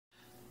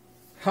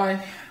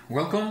Hi,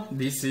 welcome.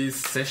 This is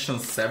session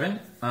 7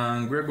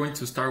 and we're going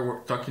to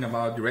start talking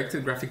about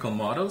directed graphical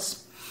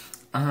models.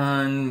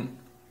 And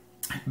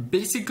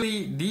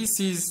basically this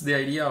is the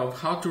idea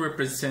of how to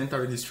represent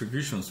our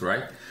distributions,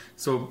 right?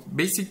 So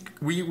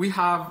we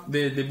have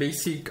the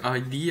basic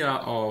idea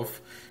of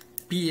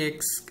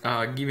px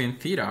given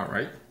theta,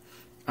 right?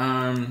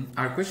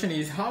 Our question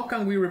is, how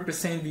can we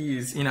represent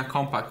these in a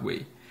compact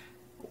way?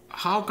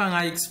 How can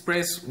I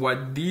express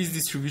what this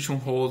distribution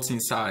holds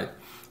inside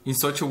in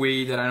such a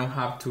way that I don't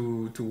have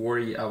to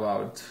worry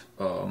about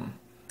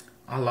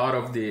a lot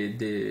of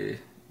the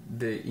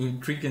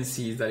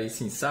intricacies that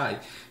is inside?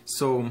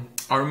 So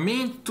our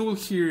main tool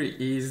here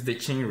is the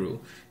chain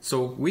rule.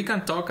 So we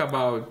can talk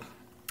about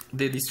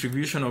the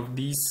distribution of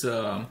these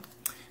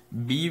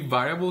b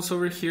variables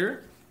over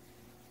here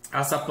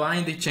as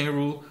applying the chain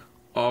rule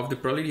of the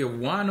probability of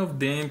one of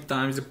them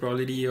times the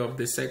probability of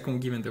the second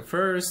given the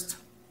first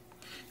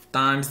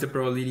times the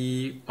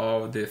probability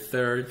of the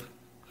third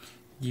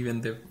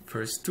given the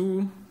first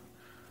two,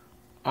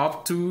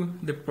 up to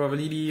the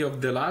probability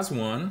of the last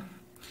one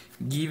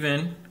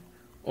given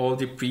all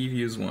the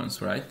previous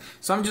ones, right?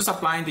 So I'm just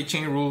applying the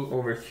chain rule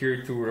over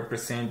here to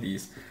represent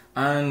this.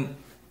 And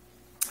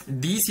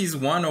this is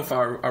one of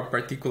our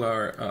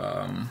particular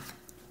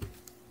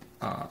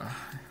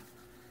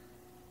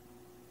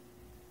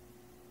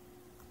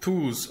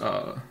tools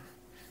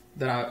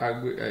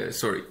that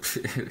sorry,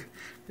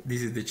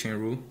 this is the chain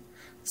rule.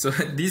 So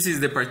this is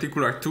the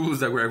particular tools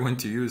that we're going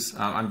to use.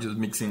 I'm just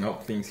mixing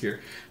up things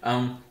here.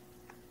 And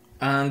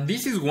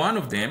this is one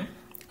of them.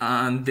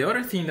 And the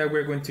other thing that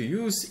we're going to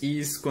use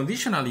is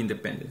conditional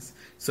independence.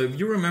 So if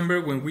you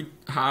remember, when we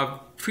have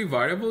three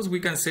variables,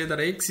 we can say that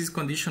x is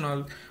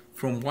conditional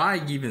from y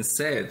given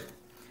z.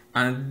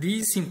 And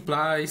this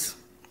implies,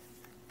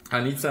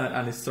 and it's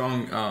a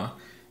strong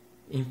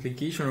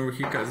implication over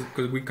here because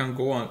we can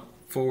go on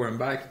forward and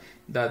back,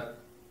 that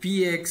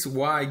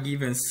pxy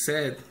given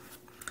z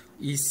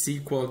is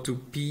equal to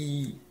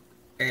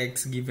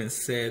px given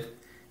z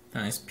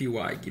times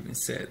py given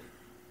z.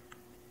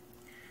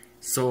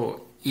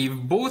 So if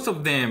both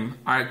of them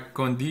are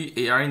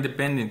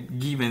independent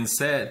given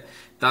z,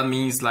 that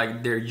means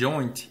like their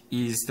joint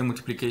is the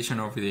multiplication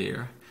of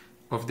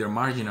their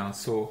marginal.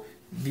 So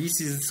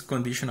this is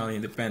conditional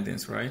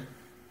independence, right?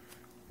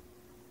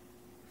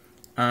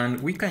 And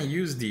we can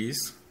use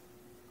this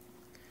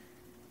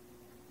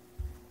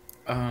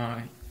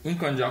in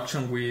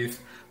conjunction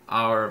with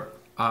our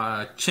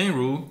chain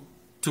rule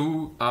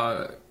to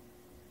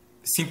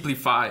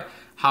simplify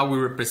how we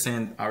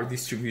represent our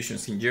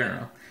distributions in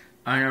general.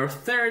 And our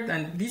third,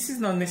 and this is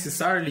not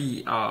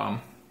necessarily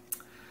a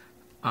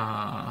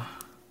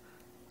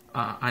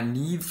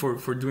need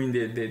for doing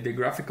the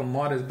graphical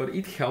models, but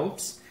it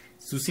helps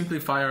to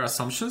simplify our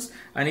assumptions,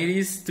 and it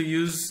is to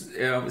use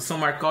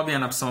some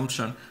Markovian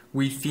assumption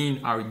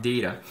within our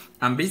data.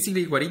 And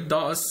basically what it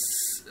does,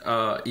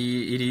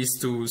 it is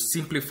to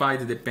simplify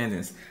the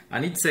dependence.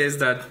 And it says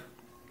that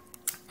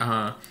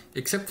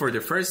except for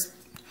the first,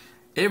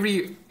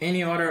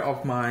 any other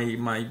of my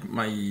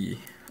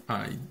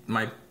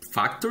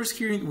factors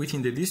here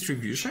within the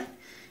distribution,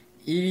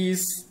 it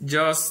is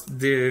just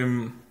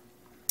the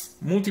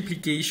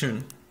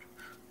multiplication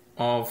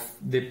of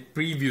the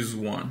previous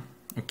one.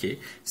 Okay,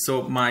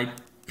 so my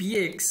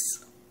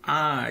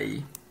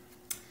pxi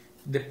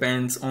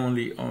depends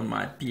only on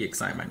my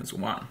pxi minus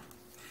 1.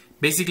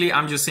 Basically,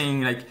 I'm just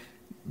saying like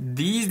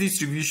this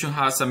distribution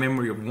has a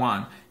memory of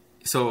 1.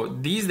 So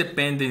this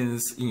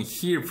dependence in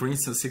here, for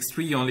instance,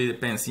 x3 only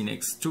depends in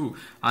x2,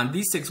 and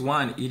this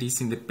x1, it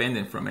is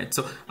independent from it.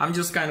 So I'm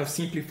just kind of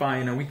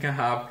simplifying, and we can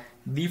have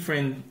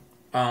different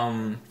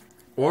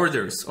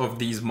orders of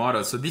these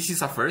models. So this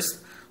is a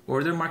first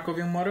order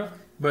Markovian model,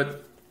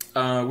 but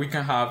we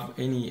can have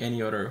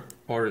any other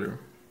order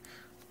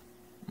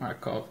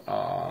Markov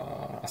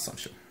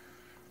assumption.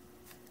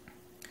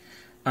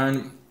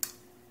 And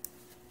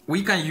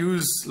we can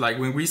use, like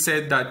when we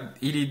said that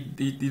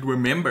it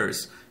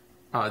remembers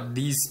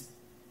these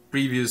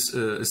previous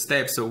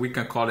steps, so we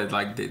can call it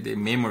like the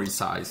memory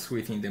size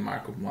within the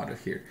Markov model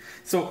here.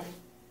 So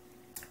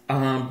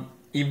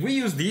if we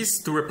use this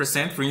to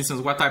represent, for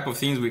instance, what type of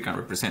things we can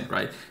represent,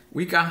 right?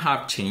 We can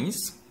have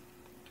chains,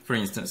 for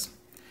instance.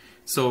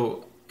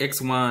 So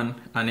x1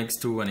 and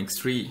x2 and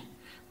x3.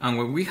 And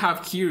what we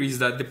have here is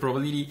that the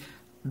probability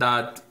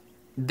that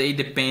they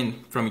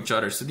depend from each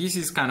other. So this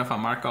is kind of a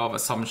Markov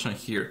assumption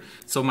here.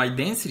 So my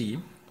density,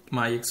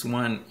 my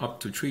x1 up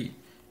to 3,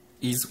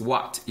 is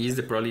what? Is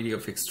the probability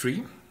of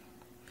x3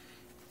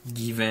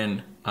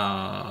 given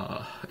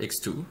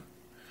x2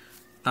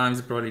 times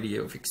the probability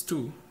of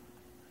x2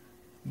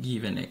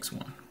 given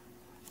x1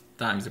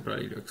 times the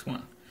probability of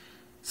x1.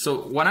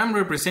 So what I'm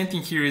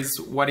representing here is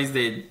what is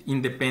the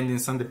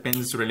independence and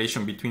dependence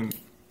relation between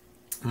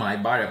my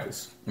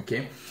variables,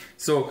 okay?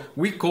 So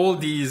we call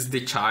this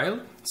the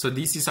child. So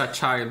this is a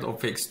child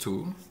of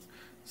x2.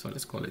 So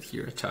let's call it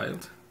here a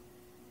child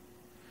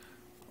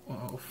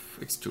of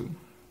x2.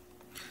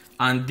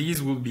 And this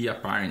will be a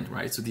parent,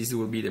 right? So this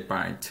will be the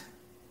parent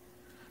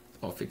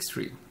of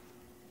x3.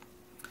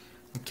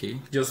 Okay,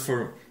 just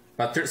for,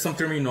 but there's some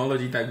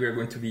terminology that we are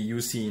going to be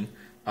using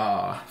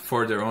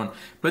further on.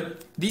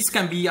 But this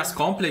can be as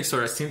complex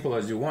or as simple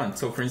as you want.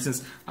 So for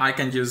instance, I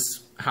can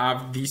just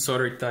have this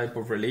other type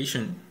of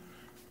relation.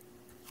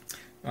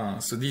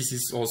 So this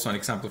is also an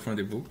example from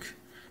the book.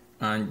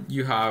 And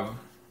you have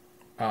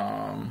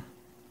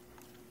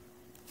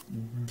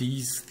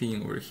this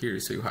thing over here.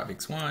 So you have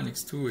x1,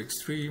 x2,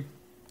 x3,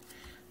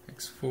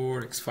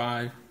 x4,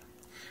 x5.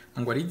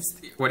 And what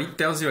it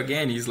tells you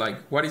again is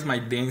like, what is my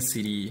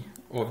density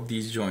of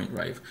this joint,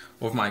 right?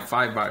 Of my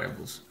 5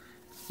 variables.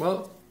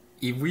 Well,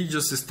 if we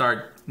just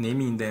start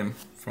naming them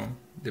from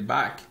the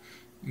back,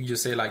 you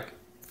just say like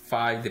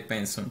 5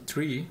 depends on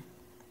 3,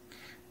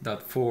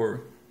 that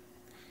 4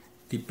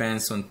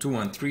 depends on 2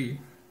 and 3,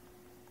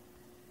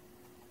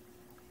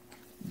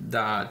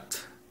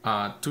 that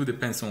 2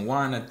 depends on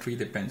 1 and 3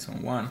 depends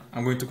on 1.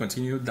 I'm going to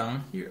continue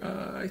down here.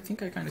 I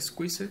think I can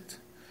squeeze it.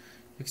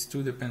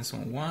 x2 depends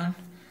on 1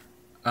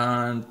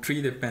 and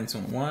 3 depends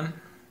on 1.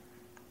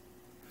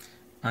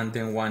 And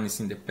then 1 is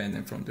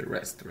independent from the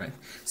rest, right?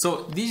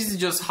 So this is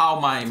just how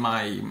my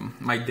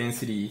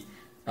density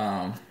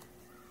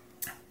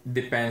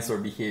depends or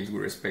behaves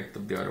with respect to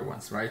the other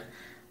ones, right?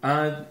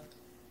 And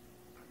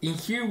in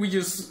here we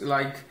just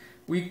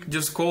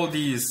call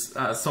these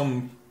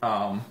some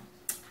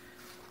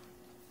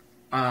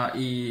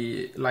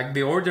like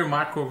the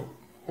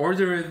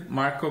ordered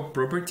Markov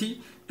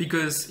property,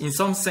 because in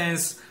some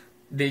sense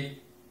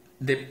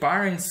the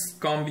parents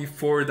come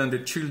before than the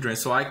children,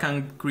 so I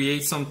can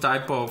create some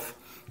type of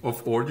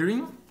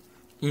ordering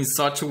in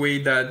such a way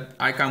that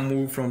I can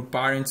move from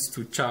parents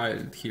to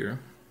child here.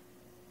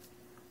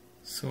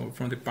 So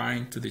from the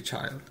parent to the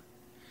child.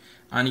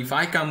 And if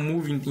I can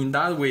move in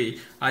that way,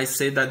 I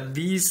say that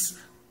this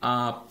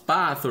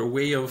path or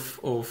way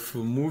of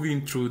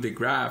moving through the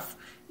graph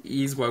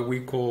is what we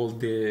call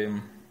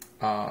the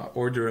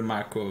ordered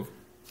Markov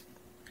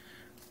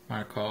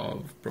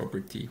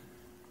property.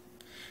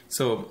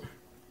 So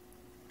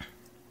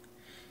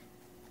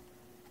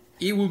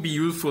it will be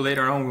useful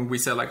later on when we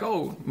say like,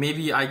 oh,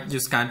 maybe I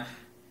just can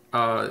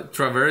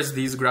traverse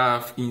this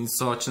graph in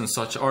such and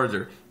such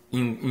order.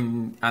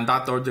 And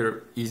that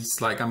order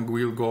is like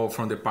will go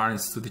from the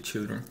parents to the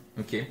children.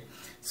 Okay,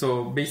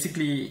 so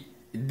basically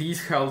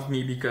this helps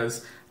me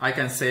because I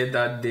can say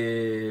that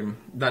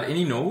that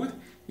any node,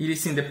 it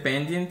is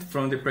independent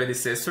from the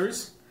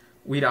predecessors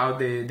without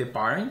the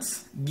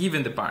parents,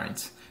 given the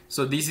parents.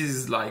 So this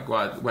is like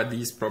what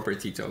this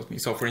property tells me.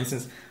 So for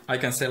instance, I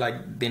can say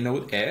like the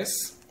node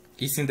S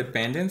is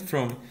independent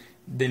from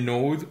the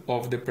node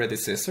of the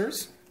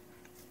predecessors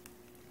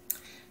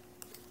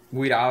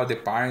without the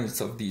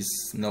parents of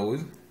this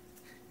node,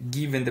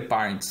 given the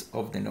parents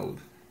of the node,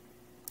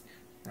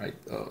 right?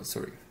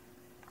 Sorry.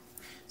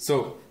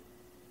 So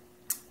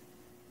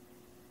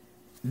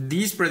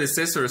these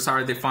predecessors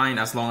are defined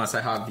as long as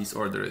I have this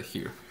order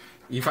here.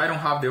 If I don't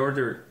have the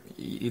order,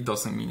 it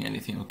doesn't mean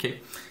anything, okay?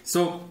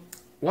 So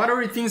what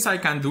are the things I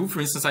can do? For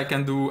instance, I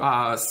can do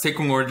a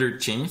second order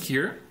change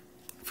here.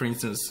 For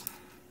instance,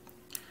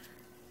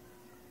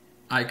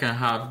 I can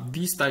have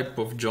this type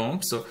of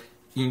jump. So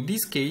in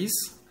this case,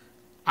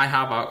 I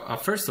have a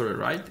first order,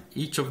 right?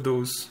 Each of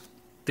those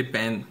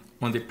depend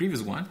on the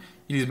previous one.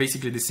 It is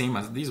basically the same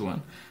as this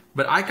one.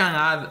 But I can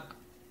add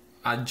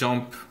a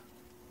jump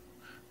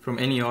from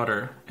every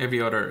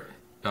other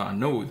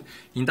node.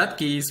 In that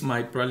case,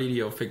 my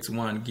probability of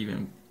x1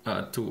 given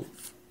to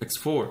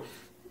x4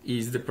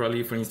 is the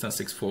probability, for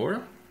instance,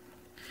 x4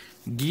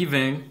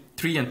 given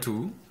 3 and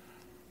 2.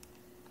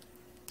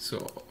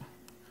 So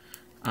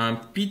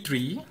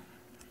P3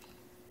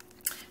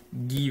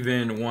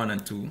 given 1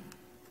 and 2.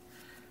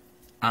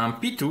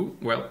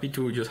 P2, well,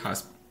 P2 just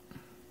has,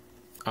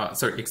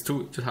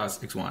 x2 just has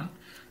x1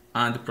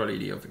 and the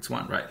probability of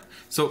x1, right?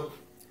 So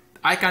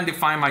I can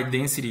define my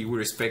density with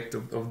respect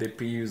of the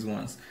previous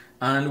ones.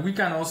 And we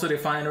can also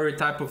define other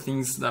type of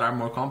things that are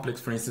more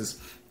complex. For instance,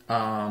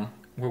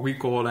 what we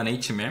call an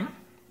HMM.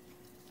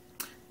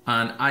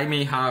 And I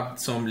may have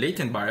some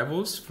latent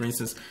variables, for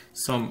instance,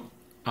 some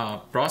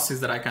process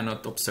that I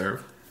cannot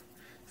observe.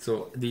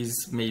 So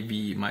this may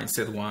be my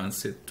set1,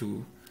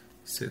 set2,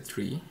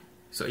 set3.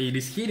 So it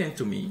is hidden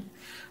to me.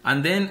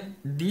 And then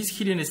these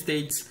hidden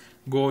states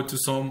go to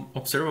some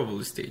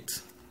observable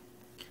states.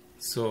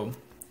 So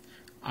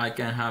I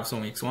can have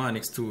some x1,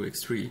 x2,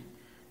 x3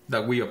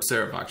 that we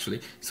observe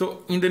actually.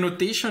 So in the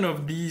notation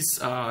of these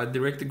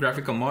directed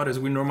graphical models,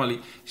 we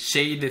normally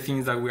shade the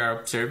things that we are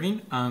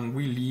observing and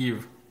we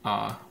leave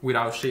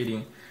without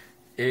shading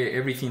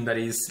everything that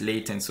is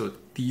latent. So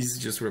these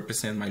just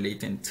represent my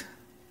latent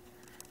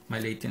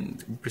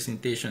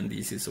representation.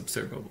 This is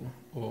observable,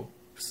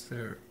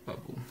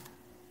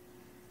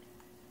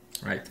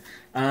 right?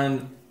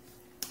 And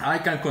I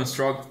can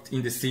construct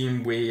in the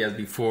same way as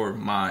before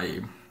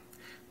my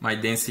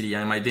density,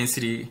 and my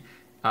density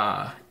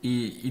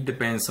it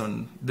depends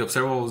on the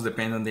observables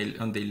depend on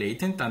the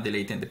latent, and the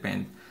latent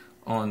depend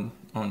on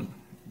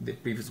the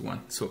previous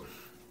one. So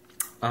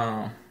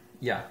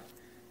yeah,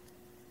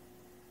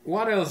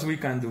 what else we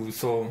can do?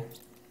 So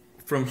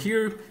from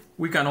here,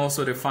 we can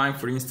also define,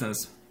 for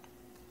instance,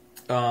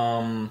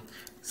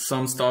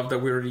 some stuff that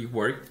we already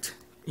worked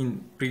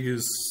in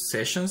previous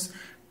sessions,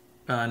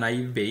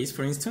 naive Bayes,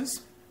 for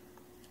instance.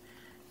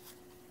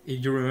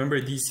 If you remember,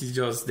 this is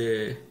just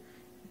the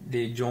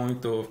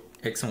joint of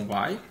x and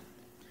y.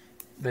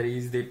 That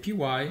is the py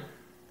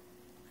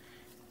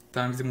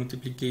times the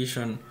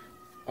multiplication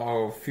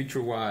of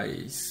future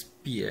y's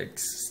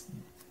px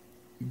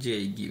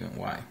j given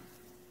y,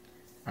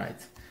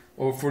 right?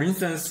 Or for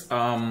instance,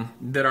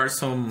 there are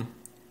some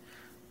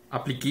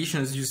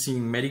applications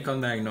using medical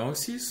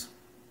diagnosis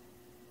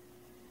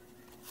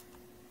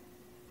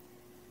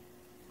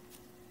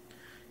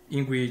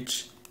in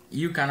which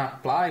you can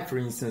apply, for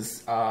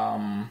instance,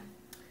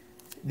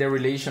 the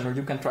relation, or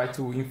you can try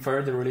to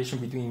infer the relation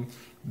between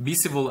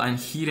visible and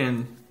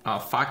hidden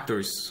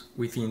factors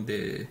within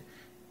the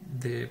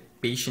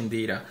patient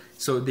data.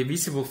 So the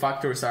visible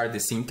factors are the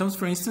symptoms,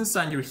 for instance,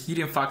 and your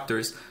hidden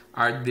factors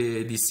are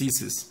the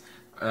diseases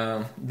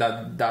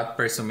that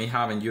person may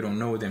have and you don't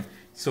know them.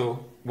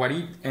 So what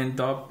it ends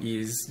up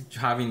is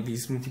having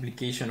this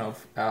multiplication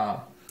of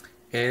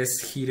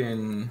S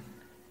hidden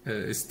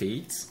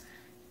states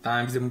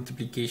times the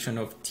multiplication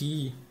of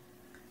T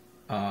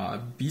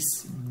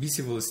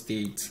visible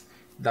states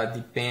that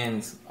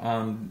depends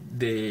on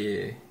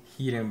the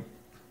hidden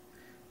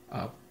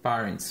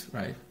parents,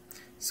 right?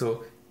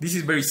 So this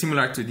is very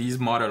similar to this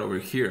model over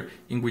here,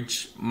 in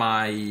which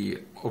my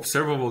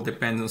observable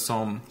depends on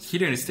some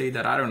hidden state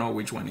that I don't know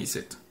which one is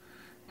it.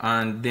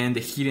 And then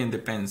the hidden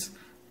depends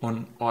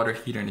on other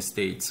hidden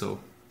states. So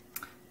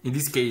in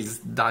this case,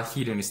 that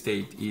hidden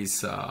state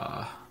is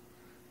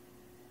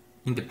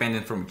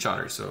independent from each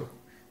other. So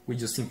we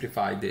just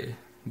simplify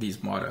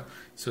this model.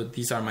 So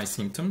these are my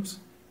symptoms,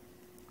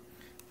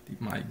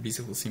 my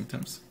visible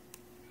symptoms.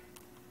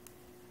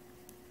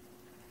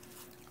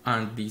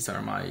 And these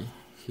are my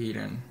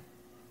hidden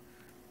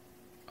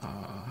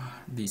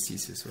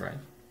diseases, right?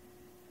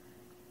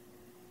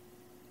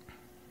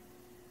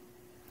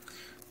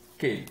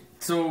 Okay,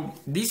 so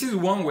this is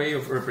one way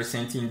of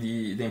representing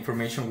the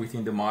information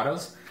within the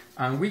models.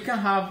 And we can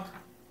have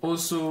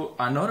also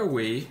another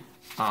way.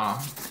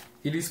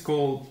 It is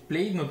called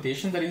plate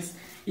notation. That is,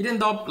 it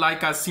ends up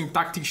like a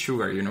syntactic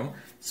sugar, you know.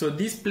 So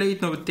this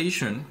plate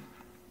notation,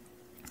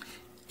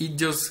 it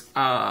just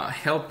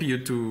help you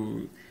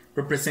to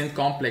represent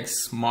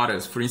complex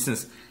models. For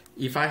instance,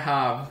 if I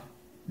have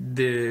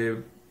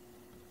this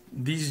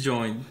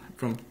joint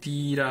from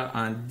theta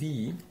and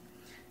d,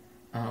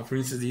 for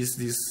instance,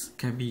 this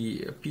can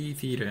be a p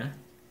theta,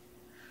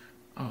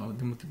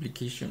 the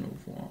multiplication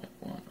of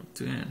 1 of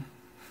 10,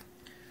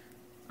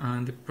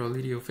 and the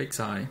probability of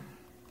xi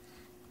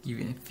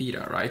given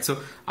theta, right? So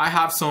I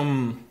have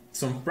some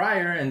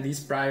prior, and this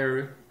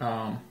prior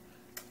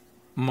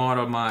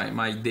model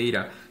my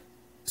data.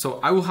 So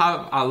I will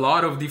have a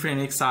lot of different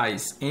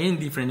xi's and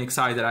different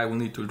xi that I will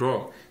need to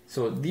draw.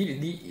 So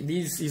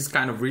this is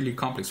kind of really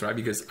complex, right?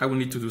 Because I will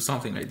need to do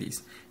something like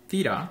this,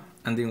 theta,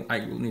 and then I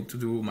will need to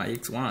do my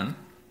x1,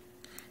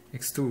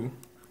 x2,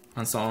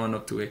 and so on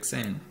up to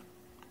xn,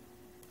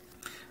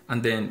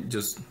 and then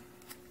just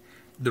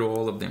draw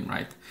all of them,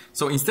 right?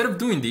 So instead of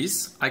doing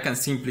this, I can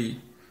simply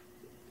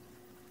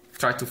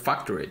try to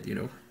factor it, you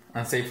know,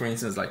 and say, for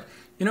instance, like,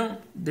 you know,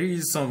 there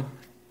is some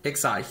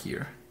xi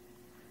here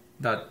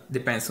that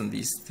depends on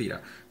this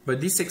theta,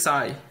 but this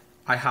xi,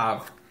 I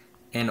have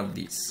n of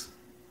these.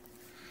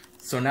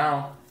 So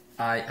now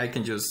I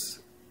can just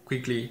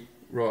quickly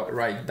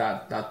write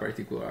that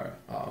particular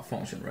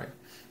function, right?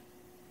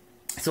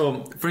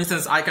 So for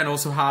instance, I can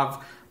also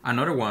have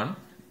another one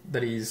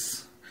that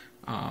is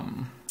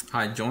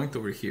a joint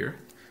over here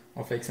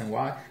of x and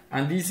y,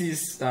 and this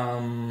is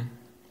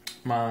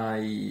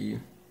my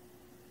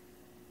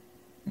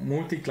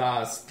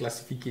multi-class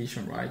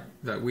classification, right,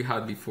 that we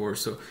had before.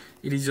 So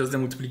it is just the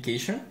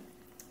multiplication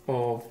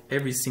of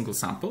every single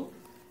sample,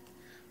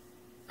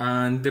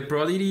 and the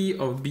probability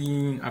of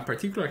being a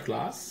particular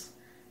class,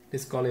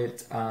 let's call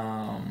it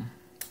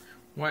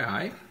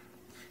yi,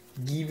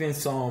 given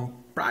some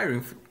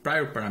prior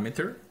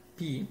parameter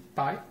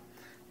pi,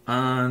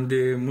 and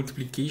the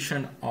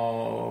multiplication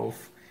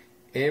of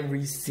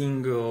every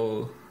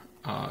single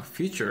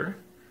feature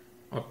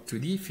up to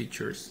d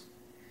features,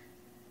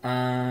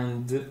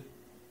 and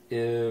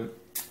the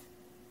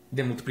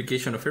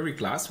multiplication of every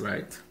class,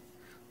 right,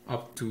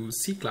 up to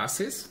c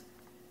classes.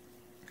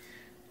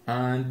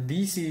 And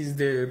this is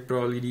the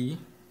probability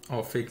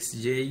of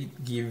xj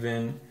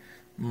given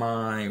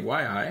my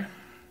yi,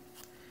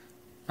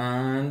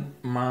 and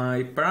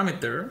my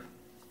parameter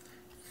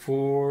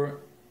for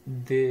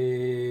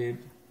the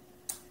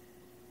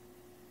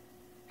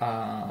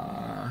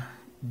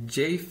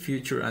j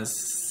feature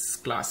as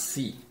class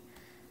c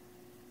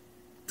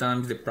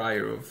times the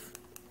prior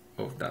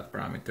of that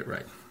parameter,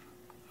 right?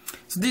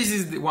 So this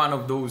is one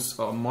of those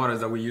models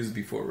that we used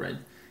before, right?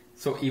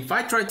 So if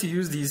I try to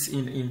use this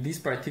in this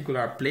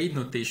particular plate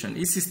notation,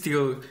 it's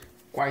still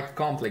quite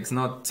complex,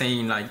 not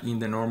saying like in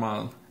the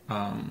normal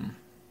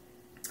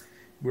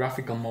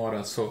graphical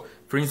model. So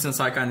for instance,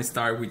 I can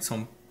start with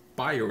some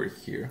pi over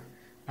here,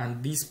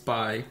 and this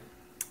pi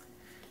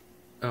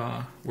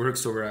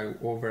works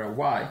over a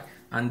y,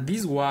 and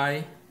this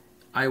y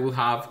I will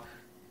have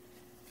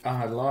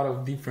a lot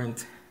of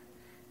different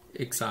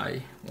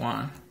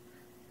xi1,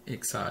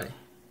 xi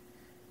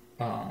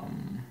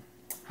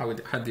how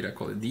did I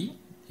call it, d,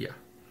 yeah,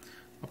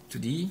 up to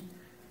d,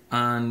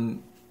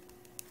 and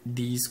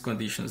these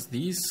conditions,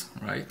 these,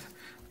 right?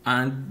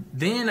 And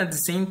then at the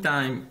same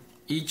time,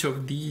 each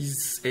of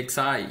these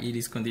xi, it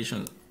is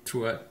conditioned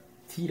through a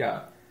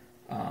theta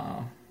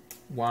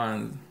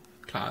 1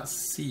 class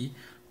C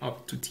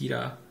up to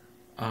theta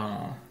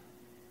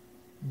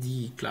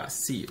D class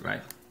C,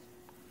 right?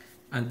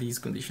 And these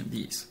condition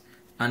these.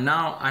 And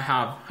now I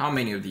have how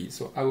many of these?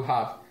 So I will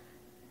have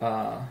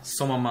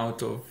some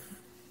amount of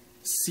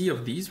C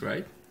of these,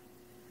 right?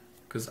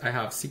 Because I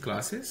have C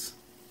classes.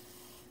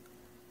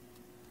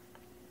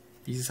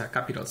 This is a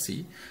capital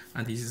C,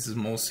 and this is a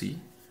small c.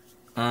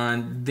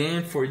 And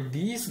then for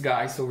these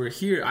guys over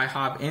here, I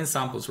have n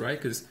samples, right?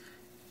 Because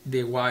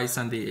the y's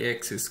and the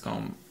x's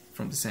come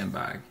from the same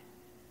bag.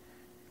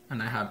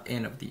 And I have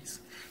n of these.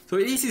 So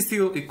this is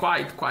still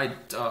quite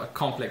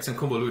complex and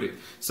convoluted.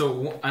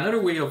 So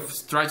another way of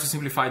trying to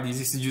simplify this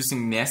is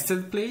using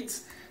nested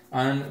plates.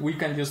 And we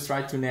can just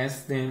try to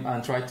nest them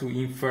and try to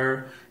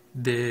infer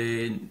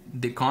the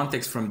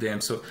context from them.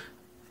 So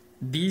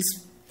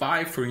these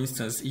pi, for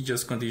instance, it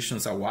just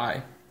conditions a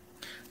y.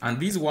 And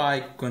this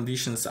y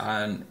conditions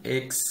an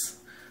x,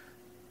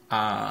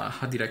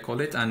 how did I call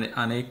it? An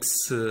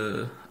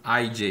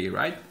xij,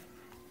 right?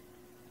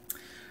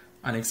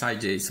 An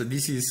xij. So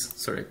this is,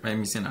 sorry, I'm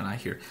missing an I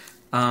here.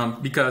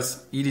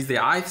 Because it is the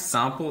ith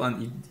sample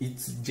and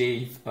it's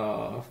j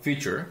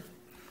feature.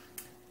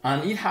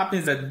 And it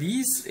happens that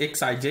this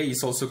xij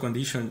is also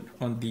conditioned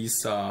on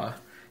these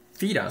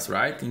thetas,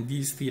 right? In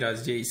these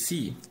thetas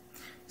jc.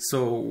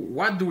 So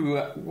what do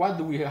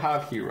we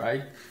have here,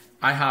 right?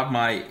 I have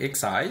my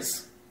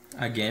xi's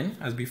again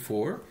as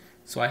before.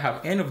 So I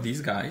have n of these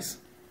guys.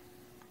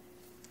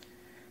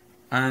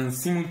 And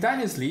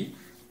simultaneously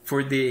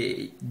for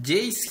the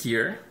j's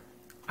here,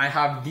 I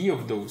have d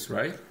of those,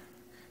 right?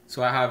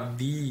 So I have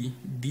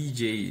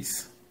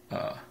dj's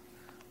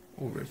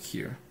over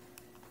here.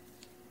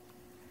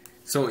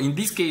 So in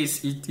this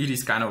case, it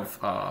is kind of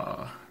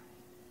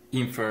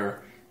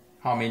infer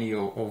how many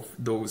of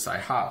those I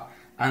have.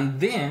 And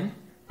then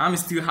I'm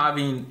still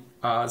having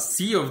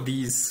C of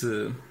these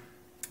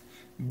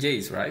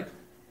J's, right?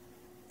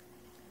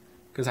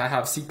 Because I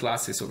have C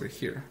classes over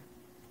here.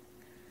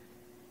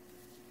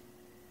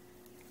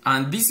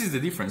 And this is the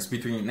difference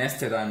between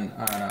nested and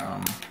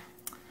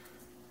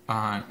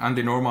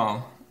the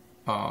normal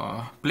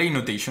plane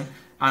notation,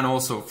 and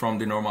also from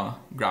the normal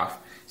graph.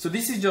 So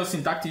this is just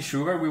syntactic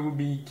sugar. We will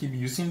keep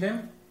using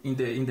them in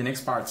the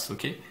next parts,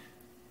 okay?